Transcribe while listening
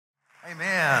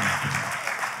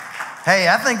Hey,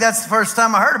 I think that's the first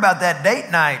time I heard about that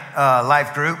date night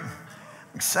life group.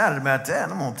 I'm excited about that.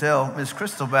 I'm going to tell Miss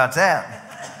Crystal about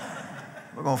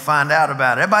that. We're going to find out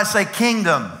about it. Everybody say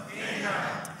kingdom.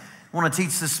 I want to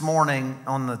teach this morning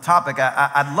on the topic.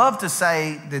 I'd love to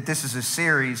say that this is a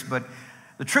series, but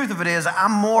the truth of it is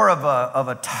I'm more of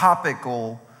a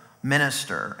topical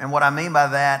minister. And what I mean by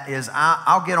that is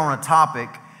I'll get on a topic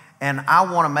and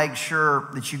I want to make sure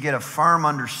that you get a firm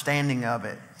understanding of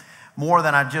it, more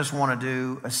than I just want to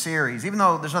do a series. Even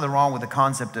though there's nothing wrong with the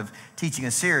concept of teaching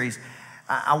a series,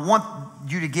 I want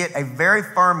you to get a very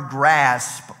firm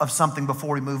grasp of something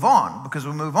before we move on. Because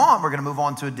when we move on, we're going to move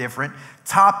on to a different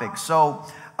topic. So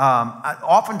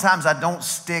oftentimes I don't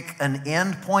stick an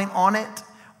end point on it,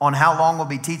 on how long we'll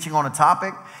be teaching on a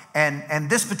topic. And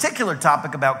this particular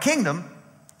topic about kingdom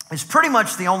is pretty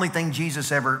much the only thing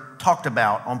Jesus ever talked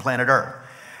about on planet Earth.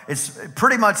 It's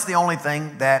pretty much the only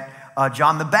thing that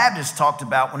John the Baptist talked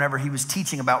about whenever he was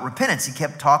teaching about repentance. He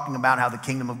kept talking about how the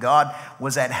kingdom of God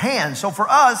was at hand. So for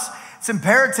us, it's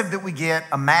imperative that we get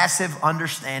a massive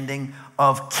understanding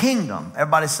of kingdom.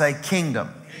 Everybody say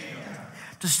kingdom.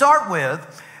 To start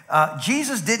with,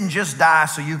 Jesus didn't just die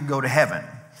so you can go to heaven,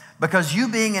 because you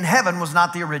being in heaven was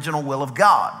not the original will of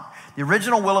God. The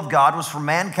original will of God was for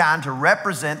mankind to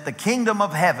represent the kingdom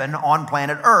of heaven on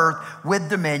planet Earth with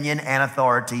dominion and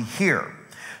authority here.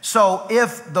 So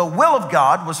if the will of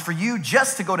God was for you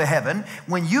just to go to heaven,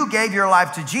 when you gave your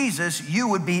life to Jesus, you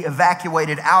would be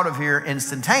evacuated out of here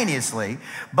instantaneously.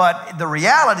 But the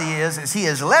reality is he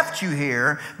has left you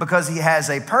here because he has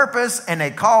a purpose and a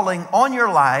calling on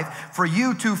your life for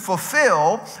you to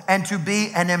fulfill and to be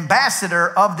an ambassador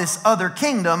of this other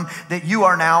kingdom that you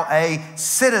are now a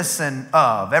citizen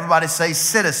of. Everybody say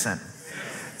citizen.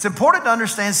 It's important to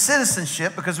understand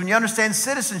citizenship, because when you understand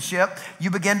citizenship, you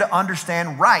begin to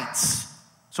understand rights.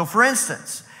 So for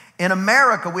instance, in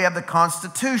America, we have the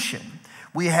Constitution.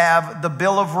 We have the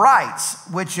Bill of Rights,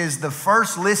 which is the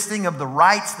first listing of the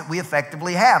rights that we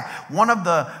effectively have. One of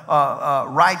the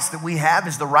rights that we have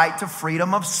is the right to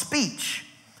freedom of speech.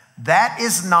 That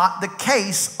is not the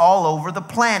case all over the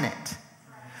planet.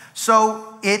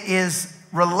 So it is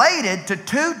related to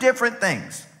two different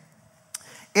things.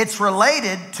 It's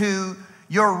related to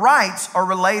your rights are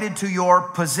related to your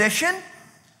position,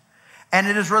 and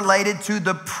it is related to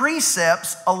the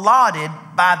precepts allotted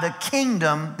by the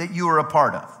kingdom that you are a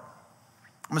part of.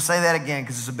 I'm going to say that again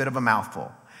because it's a bit of a mouthful.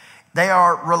 They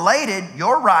are related,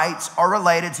 your rights are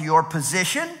related to your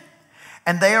position,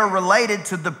 and they are related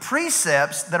to the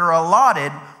precepts that are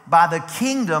allotted by the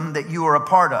kingdom that you are a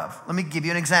part of. Let me give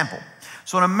you an example.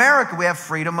 So in America, we have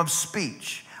freedom of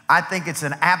speech. I think it's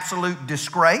an absolute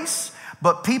disgrace,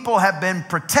 but people have been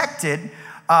protected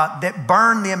that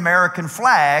burn the American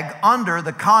flag under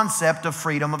the concept of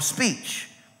freedom of speech.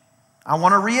 I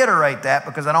want to reiterate that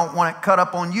because I don't want it cut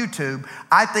up on YouTube.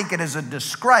 I think it is a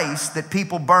disgrace that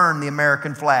people burn the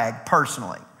American flag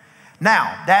personally.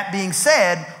 Now, that being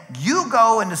said, you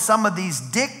go into some of these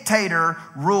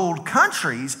dictator-ruled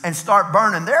countries and start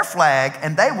burning their flag,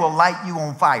 and they will light you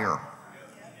on fire.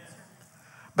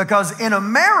 Because in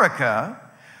America,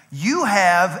 you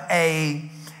have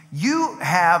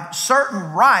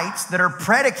certain rights that are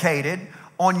predicated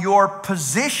on your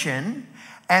position,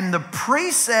 and the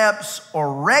precepts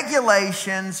or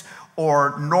regulations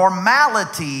or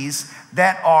normalities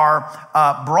that are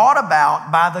brought about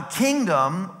by the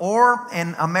kingdom, or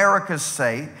in America's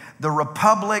sake, the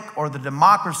republic or the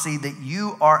democracy that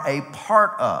you are a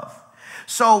part of.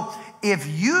 So if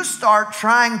you start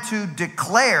trying to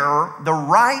declare the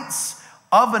rights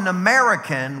of an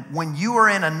American when you are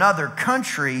in another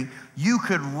country, you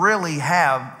could really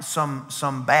have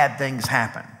some bad things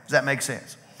happen. Does that make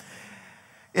sense?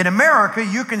 In America,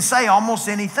 you can say almost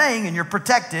anything and you're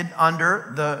protected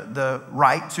under the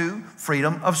right to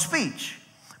freedom of speech.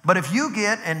 But if you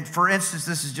get, and for instance,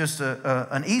 this is just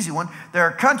an easy one, there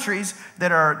are countries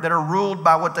that are ruled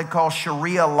by what they call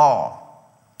Sharia law.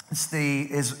 It's the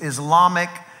Islamic,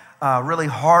 really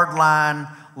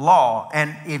hardline law.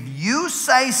 And if you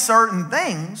say certain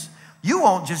things, you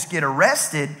won't just get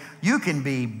arrested. You can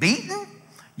be beaten.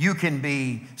 You can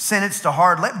be sentenced to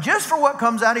hard labor just for what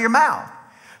comes out of your mouth.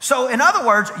 So in other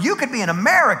words, you could be an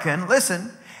American,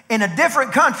 listen, in a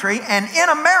different country, and in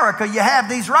America you have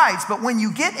these rights. But when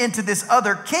you get into this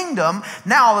other kingdom,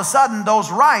 now all of a sudden those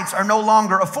rights are no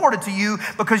longer afforded to you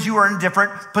because you are in a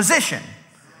different position.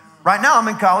 Right now I'm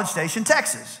in College Station,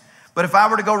 Texas. But if I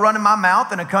were to go running my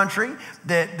mouth in a country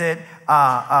that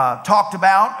talked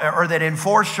about or that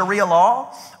enforced Sharia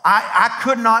law. I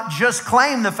could not just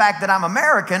claim the fact that I'm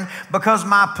American because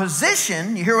my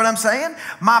position, you hear what I'm saying?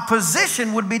 My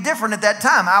position would be different at that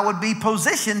time. I would be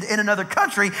positioned in another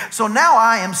country. So now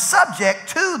I am subject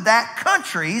to that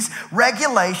country's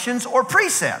regulations or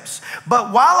precepts.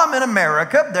 But while I'm in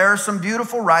America, there are some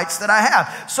beautiful rights that I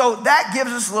have. So that gives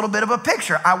us a little bit of a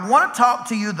picture. I want to talk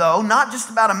to you, though, not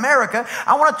just about America.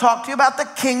 I want to talk to you about the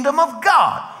kingdom of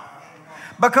God.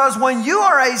 Because when you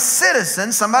are a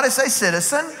citizen, somebody say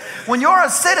citizen, when you're a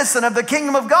citizen of the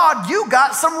kingdom of God, you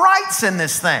got some rights in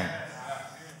this thing.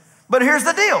 But here's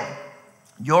the deal.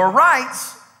 Your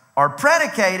rights are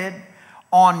predicated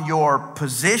on your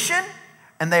position,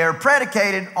 and they are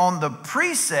predicated on the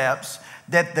precepts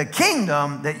that the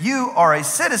kingdom that you are a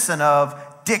citizen of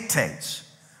dictates.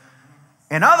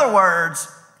 In other words,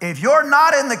 if you're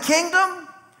not in the kingdom,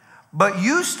 but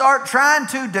you start trying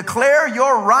to declare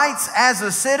your rights as a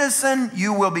citizen,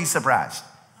 you will be surprised.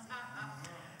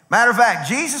 Matter of fact,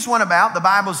 Jesus went about, the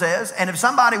Bible says, and if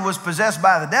somebody was possessed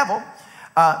by the devil,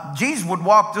 Jesus would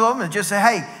walk to them and just say,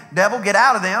 hey, devil, get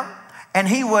out of them. And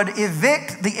he would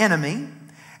evict the enemy.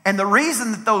 And the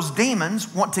reason that those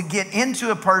demons want to get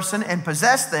into a person and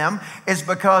possess them is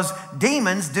because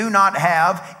demons do not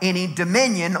have any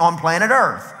dominion on planet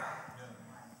Earth.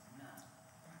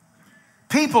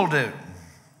 People do.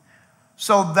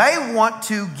 So they want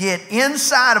to get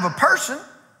inside of a person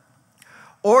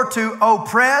or to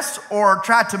oppress or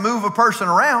try to move a person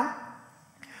around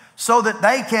so that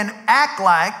they can act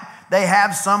like they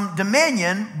have some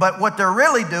dominion, but what they're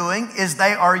really doing is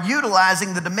they are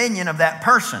utilizing the dominion of that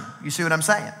person. You see what I'm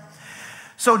saying?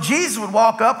 So Jesus would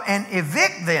walk up and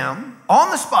evict them on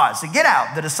the spot. So get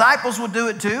out. The disciples would do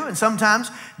it too. And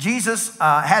sometimes Jesus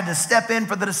had to step in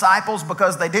for the disciples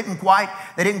because they didn't quite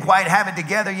have it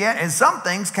together yet. And some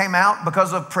things came out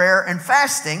because of prayer and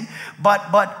fasting.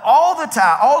 But all the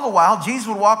time, all the while, Jesus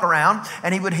would walk around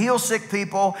and he would heal sick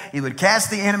people. He would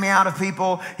cast the enemy out of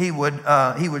people. He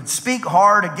would speak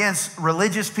hard against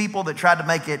religious people that tried to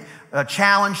make it a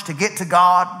challenge to get to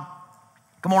God.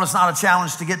 Come on, it's not a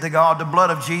challenge to get to God. The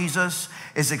blood of Jesus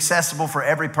is accessible for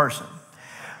every person.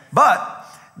 But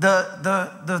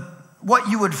what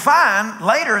you would find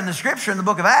later in the scripture in the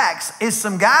book of Acts is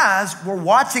some guys were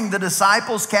watching the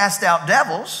disciples cast out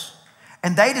devils,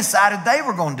 and they decided they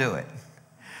were going to do it.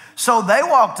 So they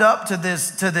walked up to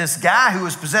this guy who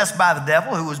was possessed by the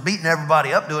devil, who was beating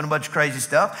everybody up, doing a bunch of crazy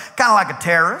stuff, kind of like a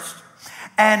terrorist.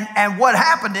 And what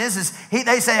happened is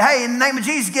they say, hey, in the name of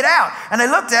Jesus, get out. And they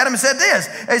looked at him and said this.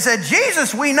 They said,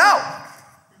 Jesus, we know.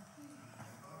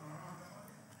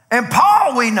 And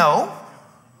Paul, we know.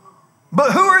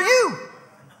 But who are you?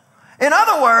 In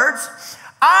other words,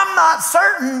 I'm not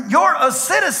certain you're a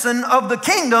citizen of the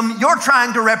kingdom you're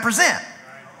trying to represent.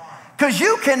 Because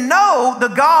you can know the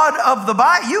God of the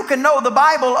Bible, you can know the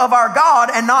Bible of our God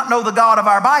and not know the God of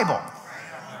our Bible.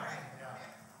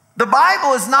 The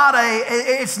Bible is not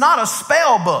a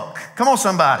spell book. Come on,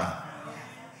 somebody.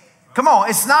 Come on,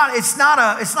 it's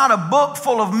not a book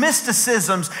full of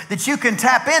mysticisms that you can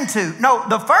tap into. No,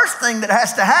 the first thing that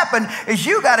has to happen is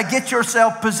you got to get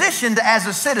yourself positioned as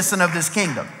a citizen of this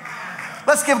kingdom.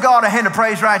 Let's give God a hand of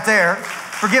praise right there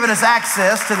for giving us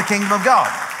access to the kingdom of God.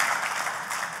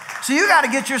 So you got to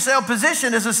get yourself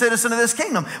positioned as a citizen of this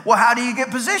kingdom. Well, how do you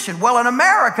get positioned? Well, in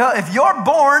America, if you're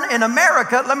born in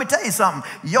America, let me tell you something.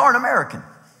 You're an American.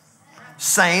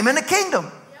 Same in the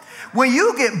kingdom. When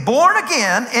you get born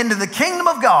again into the kingdom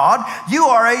of God, you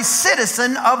are a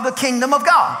citizen of the kingdom of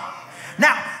God.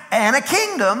 Now, and a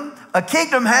kingdom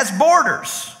has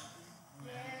borders.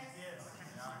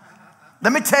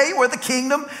 Let me tell you where the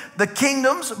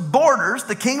kingdom's borders,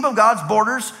 the kingdom of God's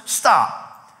borders stop.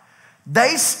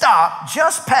 They stop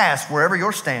just past wherever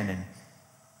you're standing.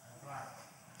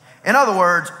 In other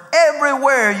words,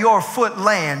 everywhere your foot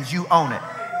lands, you own it.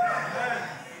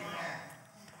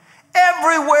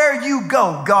 Everywhere you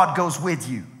go, God goes with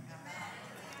you.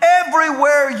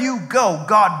 Everywhere you go,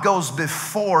 God goes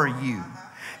before you.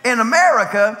 In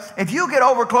America, if you get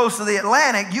over close to the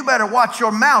Atlantic, you better watch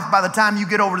your mouth by the time you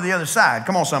get over to the other side.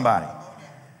 Come on, somebody.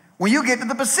 When you get to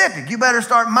the Pacific, you better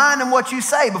start minding what you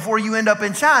say before you end up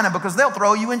in China, because they'll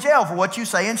throw you in jail for what you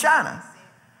say in China.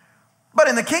 But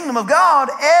in the kingdom of God,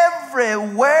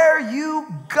 everywhere you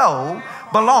go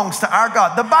belongs to our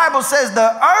God. The Bible says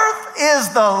the earth is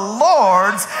the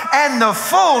Lord's and the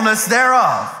fullness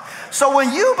thereof. So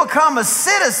when you become a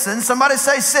citizen, somebody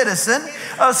say citizen,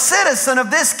 a citizen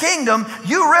of this kingdom,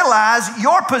 you realize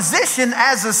your position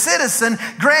as a citizen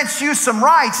grants you some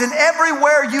rights, and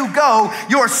everywhere you go,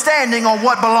 you're standing on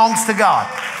what belongs to God.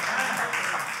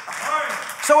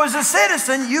 So as a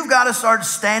citizen, you've got to start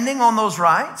standing on those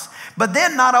rights. But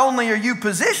then not only are you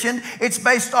positioned, it's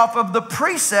based off of the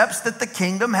precepts that the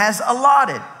kingdom has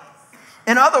allotted.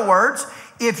 In other words,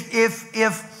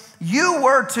 if you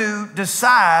were to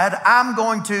decide, I'm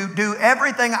going to do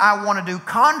everything I want to do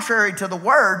contrary to the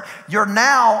word, you're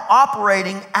now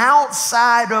operating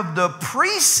outside of the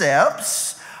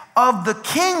precepts of the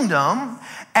kingdom,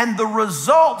 and the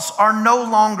results are no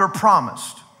longer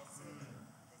promised.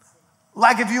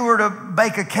 Like if you were to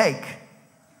bake a cake,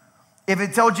 if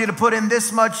it told you to put in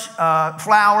this much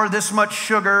flour, this much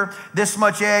sugar, this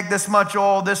much egg, this much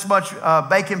oil, this much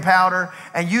baking powder,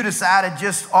 and you decided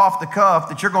just off the cuff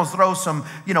that you're going to throw some,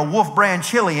 Wolf brand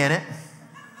chili in it.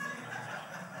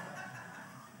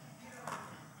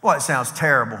 Boy, it sounds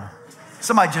terrible.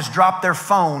 Somebody just dropped their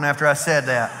phone after I said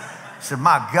that. I said,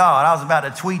 my God, I was about to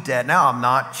tweet that. Now I'm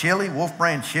not. Chili, Wolf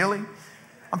brand chili.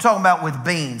 I'm talking about with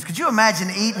beans. Could you imagine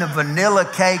eating a vanilla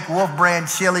cake, Wolf brand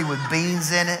chili with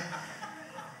beans in it?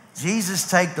 Jesus,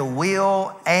 take the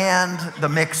wheel and the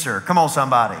mixer. Come on,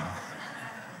 somebody.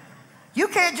 You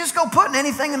can't just go putting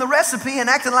anything in the recipe and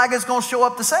acting like it's going to show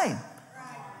up the same.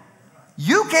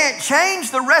 You can't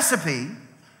change the recipe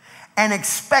and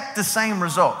expect the same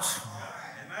results.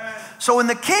 So in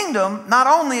the kingdom, not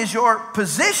only is your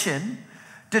position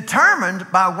determined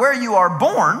by where you are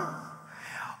born,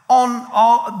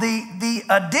 on the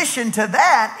addition to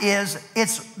that is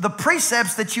it's the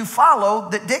precepts that you follow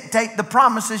that dictate the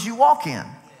promises you walk in.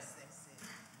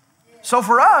 So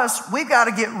for us, we've got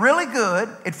to get really good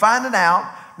at finding out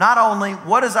not only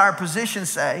what does our position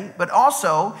say, but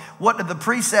also what do the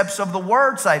precepts of the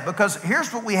word say? Because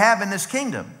here's what we have in this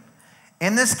kingdom.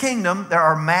 In this kingdom, there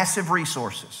are massive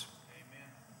resources.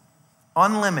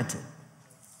 Unlimited.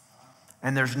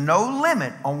 And there's no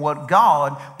limit on what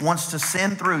God wants to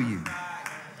send through you.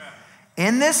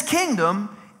 In this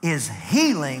kingdom is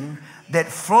healing that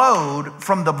flowed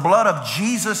from the blood of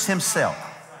Jesus himself.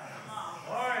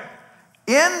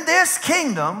 In this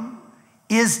kingdom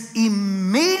is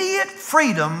immediate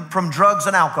freedom from drugs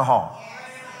and alcohol.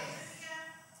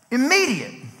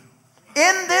 Immediate.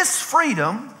 In this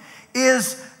freedom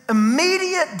is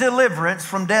immediate deliverance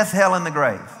from death, hell, and the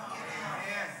grave.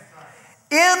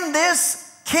 In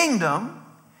this kingdom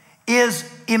is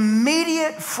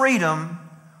immediate freedom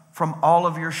from all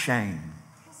of your shame.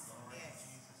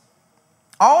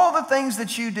 All the things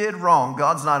that you did wrong,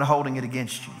 God's not holding it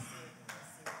against you.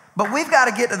 But we've got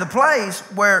to get to the place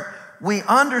where we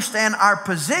understand our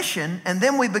position, and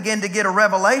then we begin to get a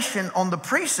revelation on the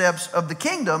precepts of the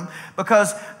kingdom,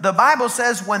 because the Bible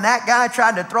says when that guy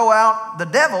tried to throw out the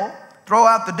devil, throw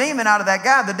out the demon out of that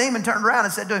guy, the demon turned around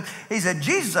and said to him, he said,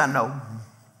 Jesus I know,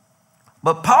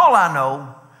 but Paul I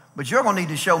know, but you're going to need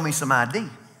to show me some ID.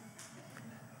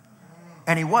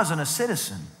 And he wasn't a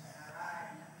citizen.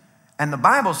 And the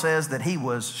Bible says that he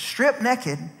was stripped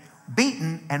naked,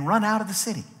 beaten, and run out of the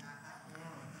city.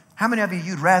 How many of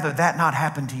you'd rather that not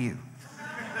happen to you?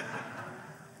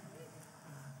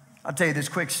 I'll tell you this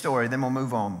quick story, then we'll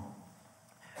move on.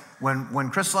 When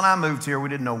Crystal and I moved here, we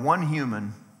didn't know one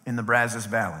human in the Brazos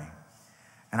Valley.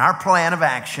 And our plan of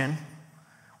action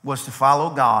was to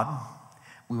follow God.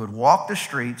 We would walk the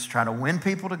streets, try to win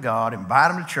people to God,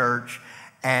 invite them to church,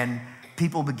 and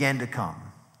people began to come.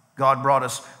 God brought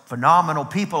us phenomenal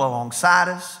people alongside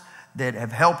us that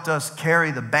have helped us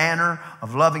carry the banner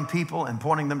of loving people and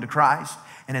pointing them to Christ,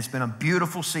 and it's been a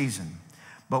beautiful season.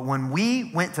 But when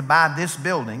we went to buy this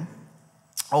building,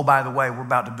 oh, by the way, we're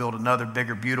about to build another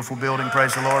bigger, beautiful building,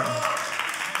 praise the Lord.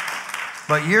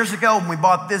 But years ago when we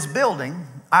bought this building,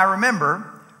 I remember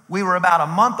we were about a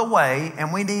month away,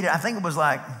 and we needed, I think it was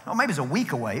like, maybe it was a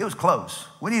week away. It was close.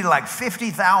 We needed like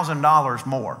 $50,000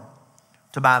 more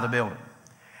to buy the building.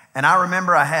 And I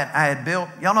remember I had built,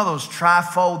 y'all know those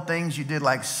trifold things you did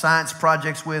like science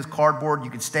projects with, cardboard,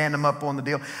 you could stand them up on the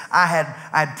deal. I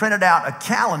had printed out a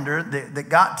calendar that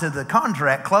got to the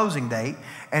contract closing date.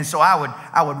 And so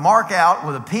I would mark out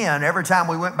with a pen every time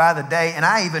we went by the day, and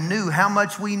I even knew how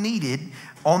much we needed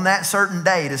on that certain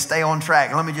day to stay on track.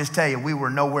 And let me just tell you, we were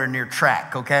nowhere near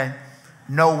track, okay?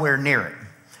 Nowhere near it.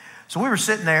 So we were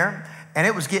sitting there, and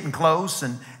it was getting close,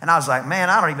 and I was like, man,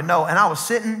 I don't even know. And I was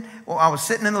sitting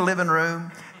in the living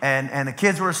room, and the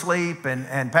kids were asleep,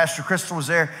 and Pastor Crystal was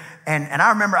there, and I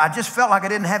remember I just felt like I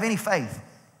didn't have any faith.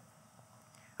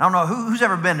 I don't know who's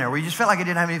ever been there where you just felt like you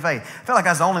didn't have any faith. I felt like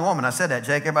I was the only woman. I said that,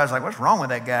 Jake. Everybody's like, what's wrong with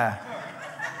that guy?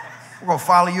 We're going to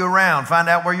follow you around, find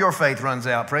out where your faith runs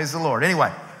out. Praise the Lord.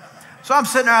 Anyway, so I'm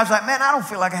sitting there. I was like, man, I don't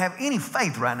feel like I have any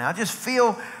faith right now. I just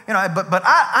feel, but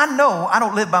I know I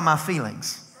don't live by my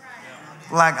feelings.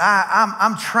 Like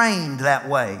I'm trained that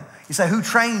way. You say, who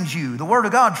trains you? The Word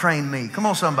of God trained me. Come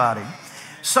on, somebody.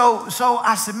 So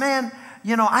I said, man,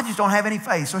 I just don't have any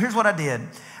faith. So here's what I did.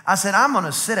 I said, I'm going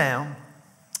to sit down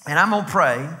and I'm going to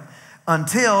pray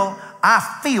until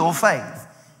I feel faith.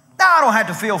 Now, I don't have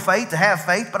to feel faith to have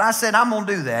faith, but I said, I'm going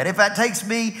to do that. If that takes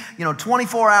me,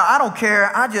 24 hours, I don't care.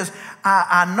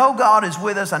 I know God is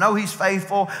with us. I know He's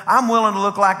faithful. I'm willing to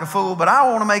look like a fool, but I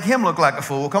don't want to make Him look like a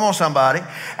fool. Come on, somebody. And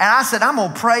I said, I'm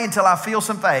going to pray until I feel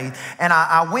some faith. And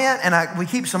I went and we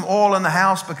keep some oil in the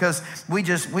house because we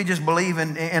just believe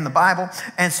in the Bible.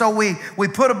 And so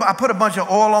I put a bunch of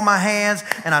oil on my hands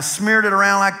and I smeared it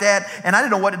around like that. And I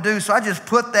didn't know what to do. So I just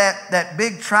put that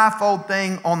big trifold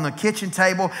thing on the kitchen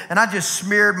table and I just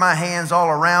smeared my hands all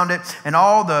around it. And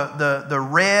all the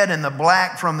red and the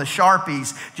black from the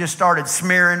Sharpies just started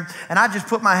smearing. And I just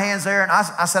put my hands there and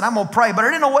I said, I'm going to pray. But I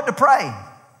didn't know what to pray.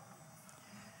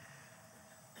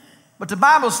 But the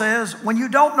Bible says when you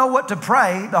don't know what to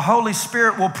pray, the Holy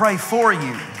Spirit will pray for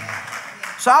you.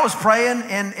 So I was praying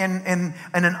in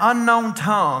an unknown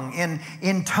tongue,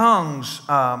 in tongues,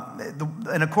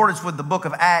 in accordance with the book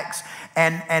of Acts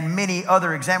and many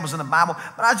other examples in the Bible.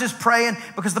 But I was just praying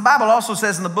because the Bible also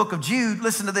says in the book of Jude,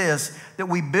 listen to this, that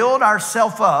we build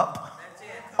ourselves up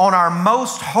on our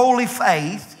most holy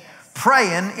faith,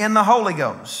 praying in the Holy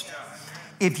Ghost.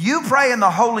 If you pray in the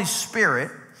Holy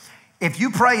Spirit, if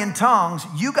you pray in tongues,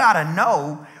 you got to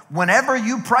know whenever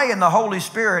you pray in the Holy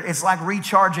Spirit, it's like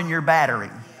recharging your battery.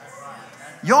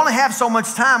 You only have so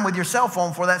much time with your cell phone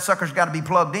before that sucker's got to be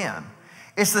plugged in.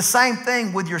 It's the same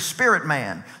thing with your spirit,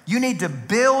 man. You need to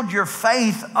build your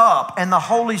faith up, and the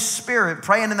Holy Spirit,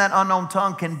 praying in that unknown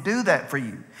tongue, can do that for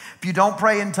you. If you don't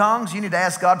pray in tongues, you need to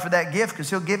ask God for that gift because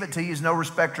He'll give it to you as no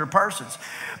respecter of persons.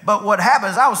 But what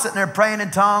happens, I was sitting there praying in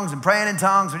tongues and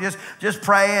just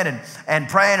praying and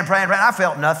praying. I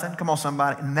felt nothing. Come on,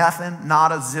 somebody. Nothing,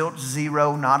 not a zilch,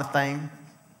 zero, not a thing.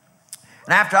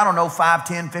 And after, 5,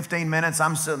 10, 15 minutes,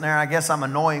 I'm sitting there. I guess I'm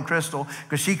annoying Crystal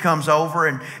because she comes over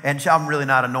and I'm really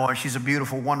not annoying. She's a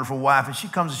beautiful, wonderful wife. And she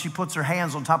comes and she puts her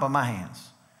hands on top of my hands.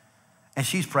 And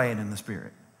she's praying in the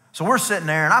Spirit. So we're sitting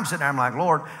there and I'm sitting there. I'm like,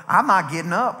 Lord, I'm not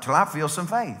getting up till I feel some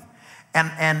faith.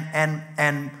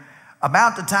 And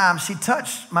about the time she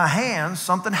touched my hands,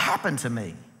 something happened to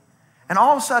me. And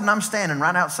all of a sudden, I'm standing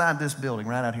right outside this building,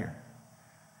 right out here.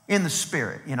 In the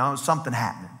Spirit, something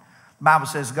happening. The Bible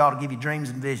says God will give you dreams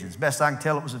and visions. Best I can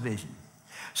tell, it was a vision.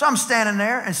 So I'm standing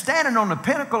there and standing on the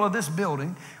pinnacle of this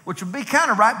building, which would be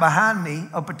kind of right behind me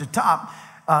up at the top.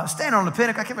 Standing on the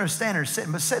pinnacle, I can't remember standing or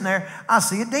sitting, but sitting there, I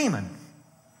see a demon.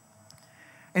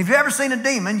 And if you've ever seen a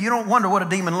demon, you don't wonder what a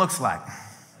demon looks like.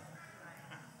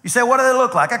 You say, what do they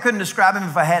look like? I couldn't describe him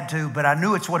if I had to, but I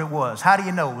knew it's what it was. How do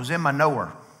you know? It was in my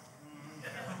knower.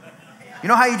 You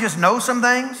know how you just know some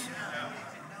things?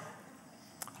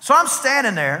 So I'm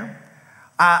standing there.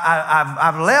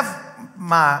 I've left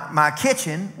my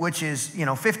kitchen, which is,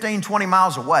 15, 20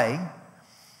 miles away.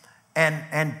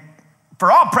 And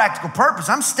for all practical purpose,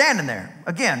 I'm standing there.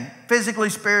 Again, physically,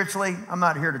 spiritually, I'm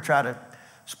not here to try to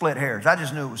split hairs. I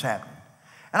just knew it was happening.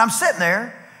 And I'm sitting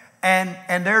there.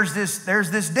 And there's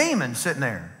this demon sitting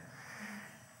there.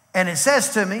 And it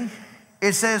says to me,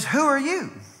 who are you?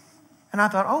 And I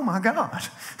thought, oh my God.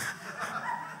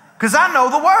 Because I know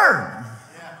the word.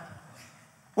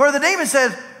 Where the demon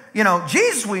says,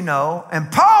 Jesus we know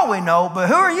and Paul we know, but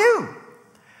who are you?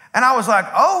 And I was like,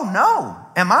 oh no,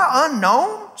 am I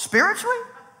unknown spiritually?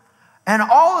 And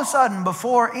all of a sudden,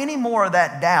 before any more of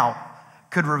that doubt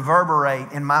could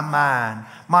reverberate in my mind,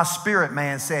 my spirit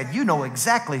man said, you know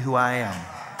exactly who I am.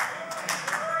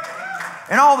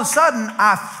 And all of a sudden,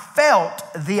 I felt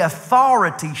the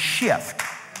authority shift.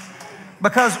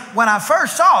 Because when I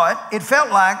first saw it, it felt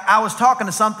like I was talking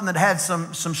to something that had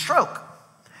some stroke.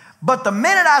 But the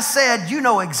minute I said, you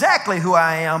know exactly who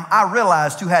I am, I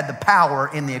realized who had the power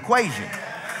in the equation.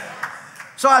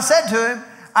 So I said to him,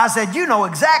 you know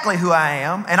exactly who I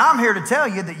am, and I'm here to tell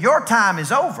you that your time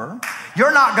is over.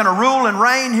 You're not going to rule and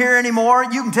reign here anymore.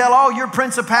 You can tell all your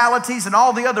principalities and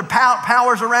all the other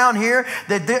powers around here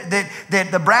that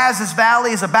the Brazos Valley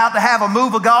is about to have a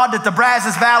move of God that the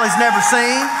Brazos Valley's never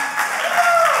seen.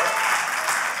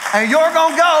 And you're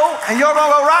going to go, and you're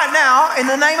going to go right now in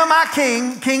the name of my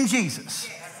King, King Jesus.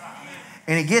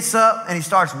 And he gets up and he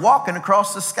starts walking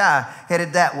across the sky,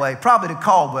 headed that way, probably to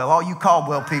Caldwell, all you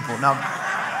Caldwell people. Now,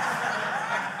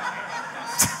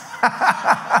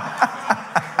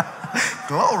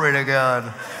 glory to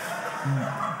God.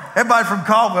 Everybody from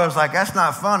Caldwell is like, that's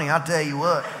not funny, I'll tell you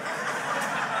what.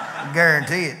 I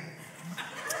guarantee it.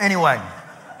 Anyway,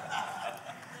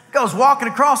 goes walking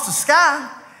across the sky.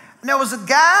 And there was a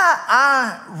guy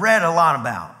I read a lot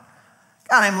about, a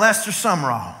guy named Lester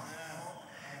Sumrall.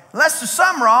 Lester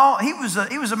Sumrall, he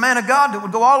was a man of God that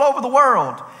would go all over the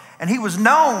world. And he was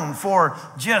known for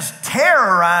just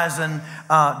terrorizing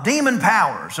demon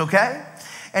powers, okay?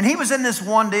 And he was in this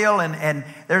one deal, and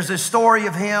there's this story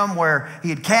of him where he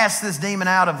had cast this demon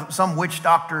out of some witch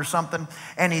doctor or something.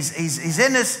 And he's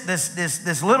in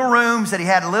this little room. He said he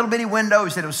had a little bitty window. He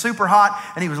said it was super hot.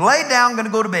 And he was laid down, going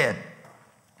to go to bed.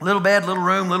 Little bed, little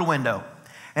room, little window.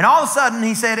 And all of a sudden,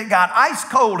 he said it got ice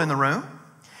cold in the room.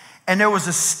 And there was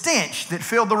a stench that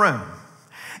filled the room.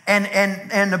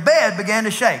 And the bed began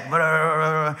to shake.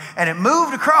 And it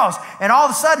moved across. And all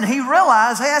of a sudden, he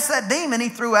realized, hey, that's that demon he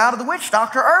threw out of the witch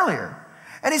doctor earlier.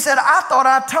 And he said, I thought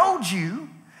I told you,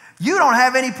 you don't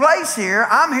have any place here.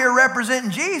 I'm here representing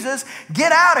Jesus.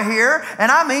 Get out of here.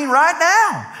 And I mean right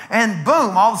now. And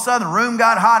boom, all of a sudden, the room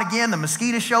got hot again. The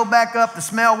mosquitoes showed back up. The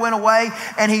smell went away.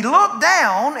 And he looked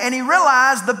down, and he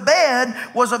realized the bed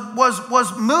was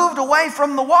moved away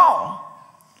from the wall.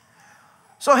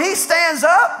 So he stands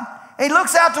up, he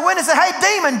looks out the window and says, hey,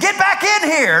 demon, get back in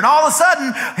here. And all of a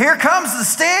sudden, here comes the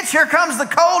stench, here comes the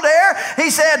cold air.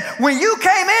 He said, when you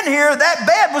came in here, that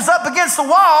bed was up against the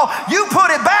wall. You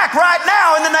put it back right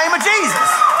now in the name of Jesus.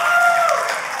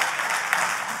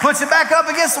 Puts it back up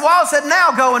against the wall, said,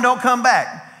 now go and don't come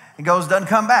back. He goes, doesn't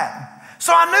come back.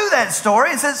 So I knew that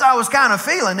story, and since I was kind of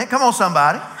feeling it, come on,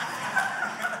 somebody.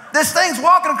 This thing's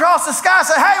walking across the sky. I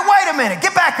said, hey, wait a minute,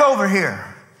 get back over here.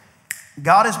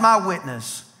 God is my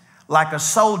witness, like a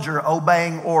soldier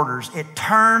obeying orders. It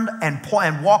turned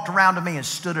and walked around to me and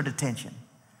stood at attention.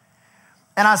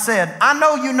 And I said, I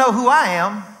know you know who I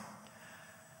am,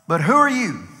 but who are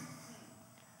you?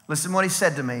 Listen to what he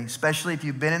said to me, especially if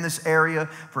you've been in this area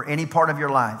for any part of your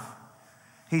life.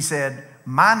 He said,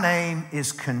 my name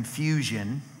is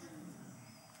Confusion,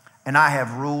 and I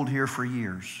have ruled here for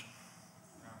years.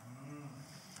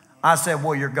 I said,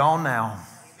 well, you're gone now.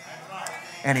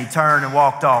 And he turned and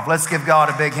walked off. Let's give God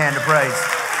a big hand of praise.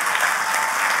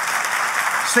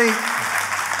 See,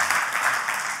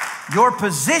 your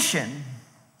position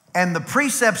and the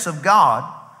precepts of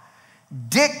God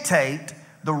dictate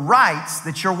the rights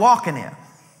that you're walking in.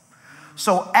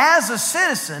 So as a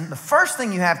citizen, the first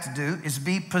thing you have to do is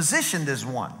be positioned as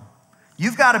one.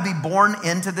 You've got to be born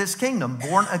into this kingdom,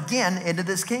 born again into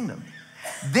this kingdom.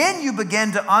 Then you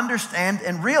begin to understand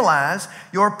and realize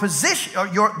your position,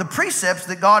 or the precepts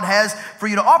that God has for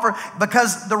you to offer.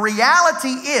 Because the reality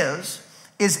is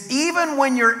even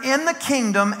when you're in the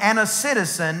kingdom and a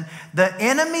citizen, the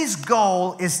enemy's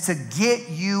goal is to get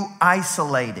you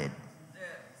isolated.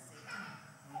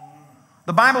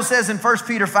 The Bible says in 1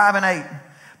 Peter 5:8,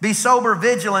 be sober,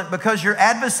 vigilant, because your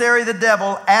adversary, the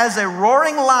devil, as a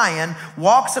roaring lion,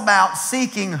 walks about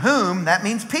seeking whom, that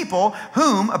means people,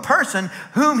 whom, a person,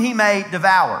 whom he may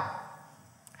devour.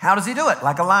 How does he do it?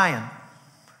 Like a lion. Have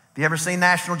you ever seen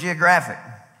National Geographic?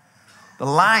 The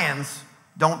lions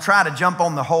don't try to jump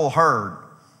on the whole herd.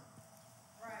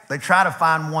 They try to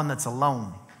find one that's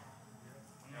alone.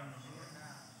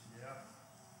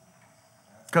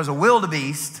 Because a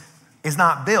wildebeest is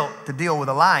not built to deal with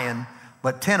a lion,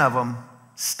 but 10 of them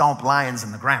stomp lions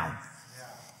in the ground.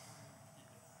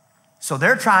 So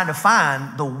they're trying to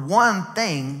find the one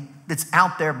thing that's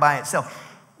out there by itself.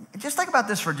 Just think about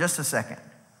this for just a second.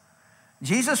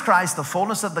 Jesus Christ, the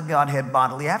fullness of the Godhead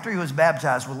bodily, after he was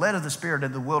baptized, was led of the Spirit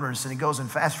in the wilderness, and he goes and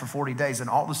fasts for 40 days, and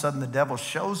all of a sudden the devil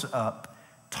shows up,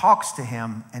 talks to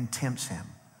him, and tempts him.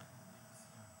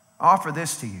 I offer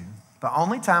this to you. The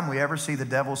only time we ever see the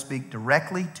devil speak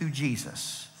directly to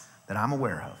Jesus that I'm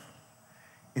aware of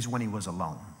is when he was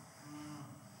alone.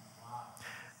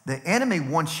 The enemy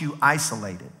wants you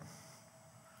isolated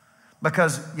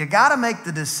because you got to make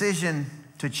the decision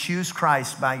to choose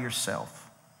Christ by yourself,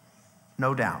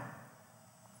 no doubt.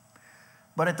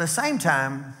 But at the same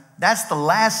time, that's the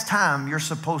last time you're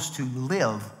supposed to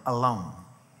live alone.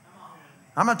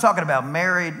 I'm not talking about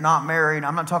married, not married.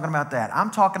 I'm not talking about that.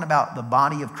 I'm talking about the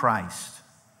body of Christ.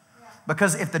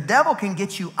 Because if the devil can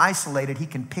get you isolated, he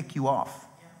can pick you off.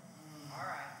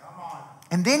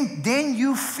 And then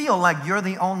you feel like you're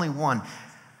the only one.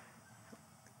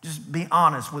 Just be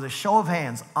honest with a show of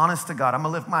hands, honest to God. I'm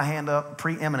going to lift my hand up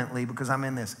preeminently because I'm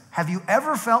in this. Have you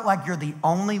ever felt like you're the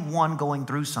only one going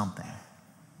through something?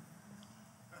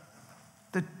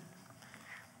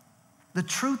 The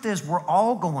truth is we're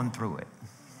all going through it,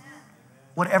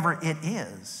 whatever it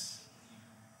is.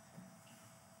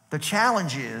 The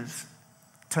challenge is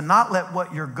to not let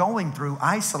what you're going through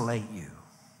isolate you.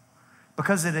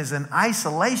 Because it is in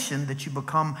isolation that you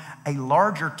become a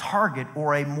larger target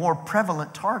or a more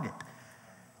prevalent target.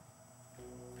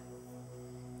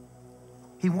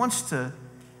 He wants to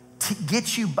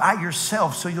get you by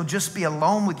yourself so you'll just be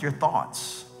alone with your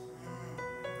thoughts.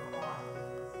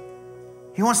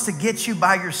 He wants to get you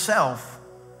by yourself,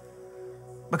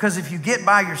 because if you get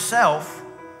by yourself,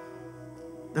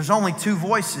 there's only two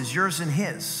voices, yours and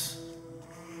his.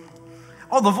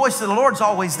 Oh, the voice of the Lord's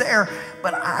always there,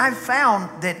 but I've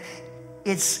found that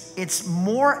it's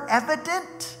more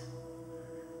evident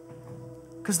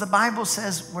because the Bible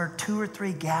says where two or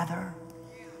three gather,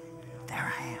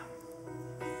 there I am.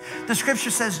 The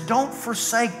scripture says, don't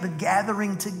forsake the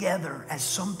gathering together as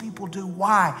some people do.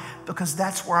 Why? Because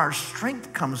that's where our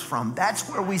strength comes from. That's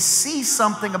where we see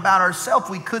something about ourselves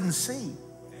we couldn't see.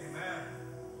 Amen.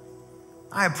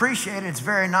 I appreciate it. It's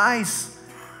very nice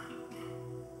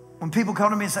when people come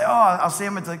to me and say, oh, I'll see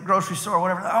them at the grocery store or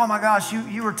whatever. Oh my gosh,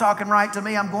 you were talking right to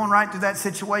me. I'm going right through that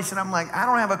situation. I'm like, I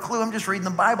don't have a clue. I'm just reading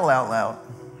the Bible out loud.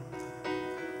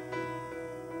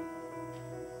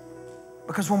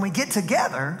 Because when we get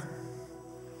together,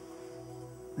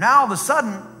 now all of a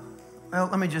sudden, well,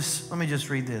 let me just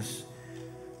read this.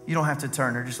 You don't have to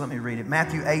turn there, just let me read it.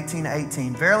 Matthew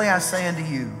 18:18. Verily I say unto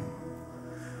you,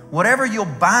 whatever you'll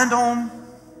bind on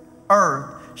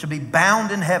earth shall be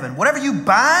bound in heaven. Whatever you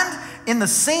bind in the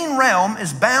seen realm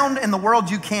is bound in the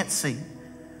world you can't see.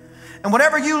 And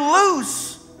whatever you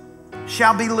loose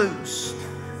shall be loosed.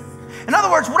 In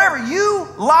other words, whatever you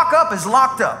lock up is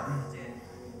locked up.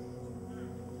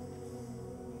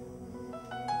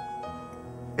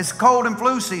 It's cold and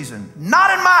flu season.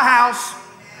 Not in my house.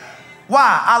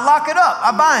 Why? I lock it up.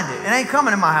 I bind it. It ain't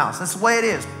coming in my house. That's the way it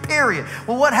is, period.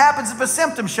 Well, what happens if a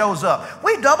symptom shows up?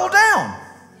 We double down.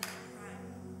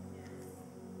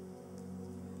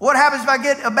 What happens if I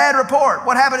get a bad report?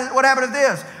 What happened if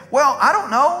this? Well, I don't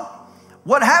know.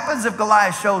 What happens if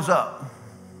Goliath shows up?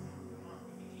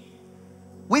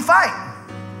 We fight.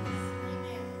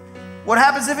 What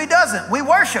happens if he doesn't? We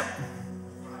worship.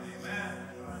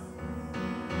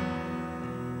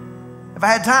 If I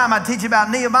had time, I'd teach you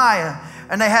about Nehemiah.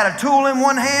 And they had a tool in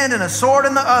one hand and a sword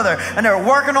in the other. And they were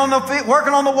working on the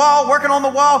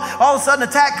wall. All of a sudden,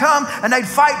 attack come, and they'd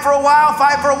fight for a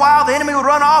while. The enemy would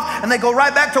run off, and they'd go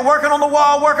right back to working on the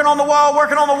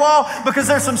wall. Because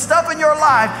there's some stuff in your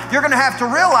life you're going to have to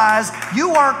realize you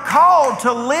aren't called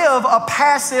to live a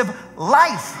passive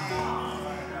life.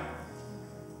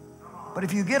 But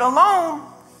if you get alone,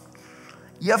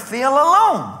 you feel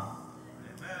alone.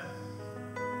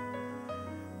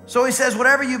 So he says,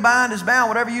 whatever you bind is bound,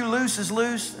 whatever you loose is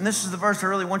loose. And this is the verse I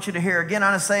really want you to hear. Again,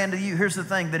 I say unto you, here's the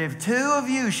thing, that if two of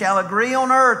you shall agree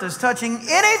on earth as touching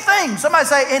anything, somebody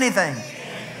say anything.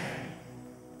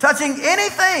 Touching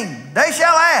anything they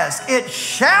shall ask, it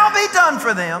shall be done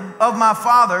for them of my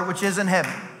Father which is in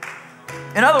heaven.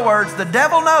 In other words, the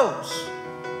devil knows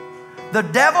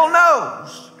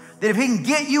that if he can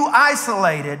get you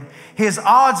isolated, his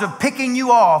odds of picking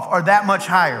you off are that much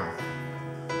higher.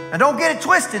 And don't get it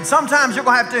twisted. Sometimes you're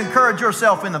going to have to encourage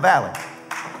yourself in the valley.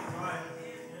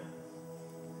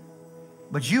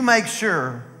 But you make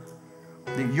sure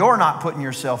that you're not putting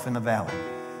yourself in the valley.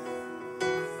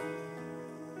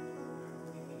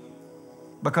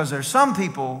 Because there's some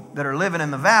people that are living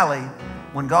in the valley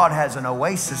when God has an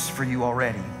oasis for you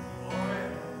already.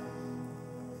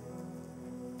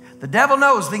 The devil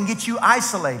knows they can get you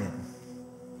isolated.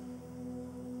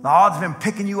 The odds of him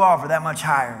picking you off are that much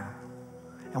higher.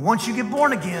 And once you get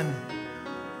born again,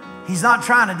 he's not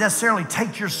trying to necessarily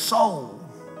take your soul.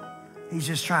 He's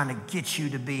just trying to get you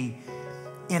to be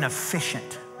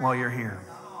inefficient while you're here.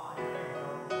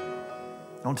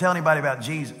 Don't tell anybody about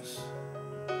Jesus.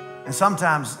 And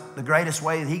sometimes the greatest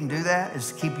way that he can do that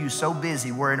is to keep you so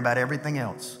busy worrying about everything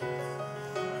else.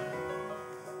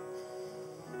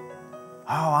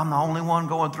 Oh, I'm the only one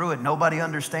going through it. Nobody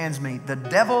understands me. The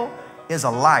devil is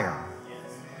a liar.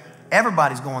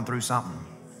 Everybody's going through something.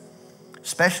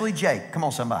 Especially Jake. Come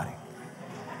on, somebody.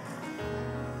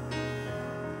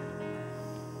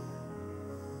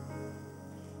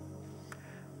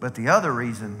 But the other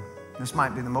reason, this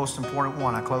might be the most important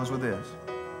one, I close with this,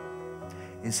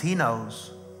 is he knows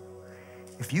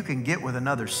if you can get with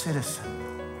another citizen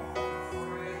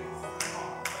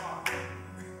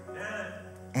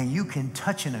and you can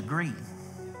touch and agree,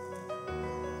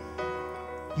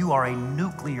 you are a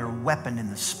nuclear weapon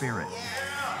in the spirit.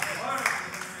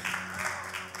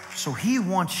 So he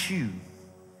wants you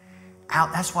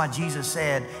out. That's why Jesus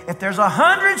said, if there's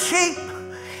 100 sheep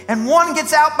and one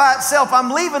gets out by itself,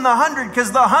 I'm leaving the 100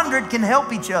 because the 100 can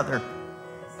help each other.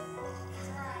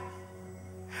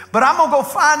 But I'm going to go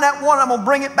find that one. I'm going to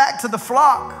bring it back to the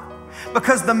flock.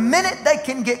 Because the minute they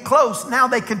can get close, now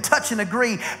they can touch and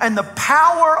agree. And the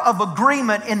power of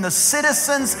agreement in the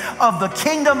citizens of the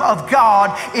kingdom of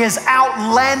God is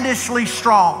outlandishly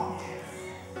strong.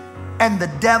 And the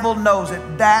devil knows it.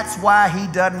 That's why he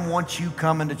doesn't want you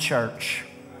coming to church.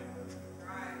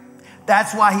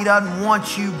 That's why he doesn't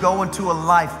want you going to a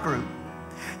life group.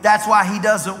 That's why he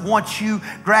doesn't want you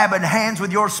grabbing hands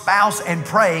with your spouse and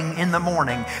praying in the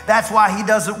morning. That's why he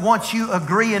doesn't want you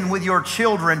agreeing with your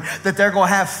children that they're going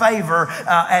to have favor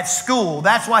at school.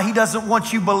 That's why he doesn't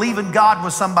want you believing God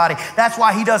with somebody. That's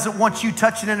why he doesn't want you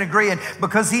touching and agreeing,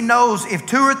 because he knows if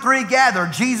 2 or 3 gather,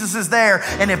 Jesus is there.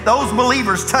 And if those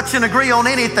believers touch and agree on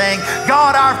anything,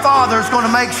 God our Father is going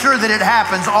to make sure that it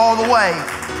happens all the way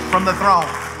from the throne.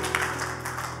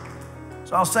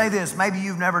 So I'll say this, maybe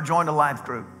you've never joined a life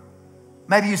group.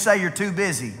 Maybe you say you're too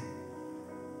busy.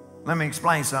 Let me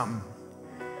explain something.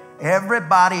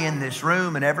 Everybody in this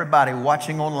room and everybody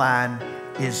watching online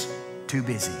is too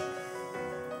busy.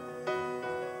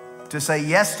 To say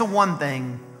yes to one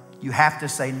thing, you have to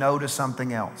say no to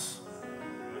something else.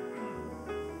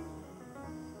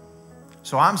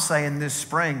 So I'm saying this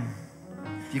spring,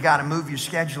 you got to move your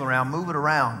schedule around, move it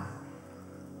around.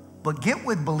 But get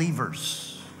with believers.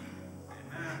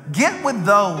 Get with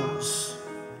those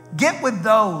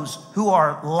who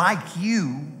are like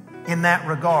you in that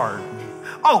regard.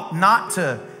 Oh, not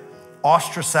to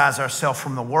ostracize ourselves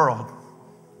from the world,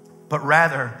 but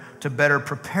rather to better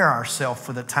prepare ourselves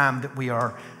for the time that we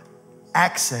are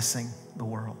accessing the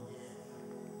world.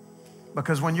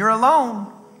 Because when you're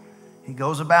alone, he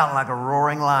goes about like a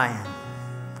roaring lion,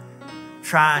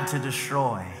 trying to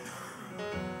destroy.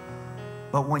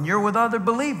 But when you're with other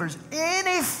believers,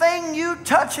 anything you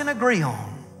touch and agree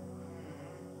on,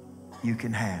 you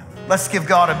can have. Let's give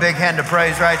God a big hand of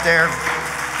praise right there.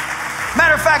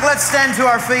 Matter of fact, let's stand to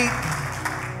our feet.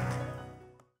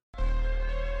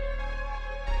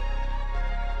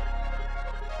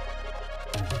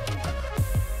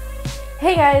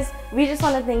 Hey guys, we just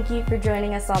want to thank you for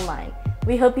joining us online.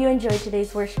 We hope you enjoyed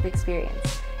today's worship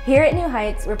experience. Here at New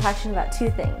Heights, we're passionate about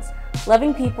 2 things: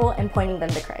 loving people and pointing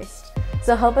them to Christ.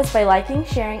 So help us by liking,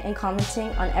 sharing, and commenting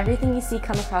on everything you see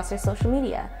come across our social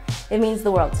media. It means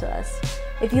the world to us.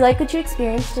 If you like what you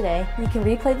experienced today, you can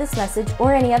replay this message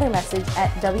or any other message at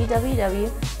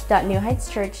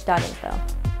www.newheightschurch.info.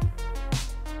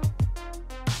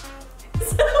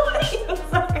 What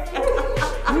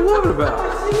are you laughing about?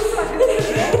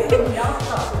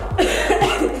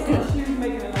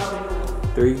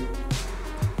 Three.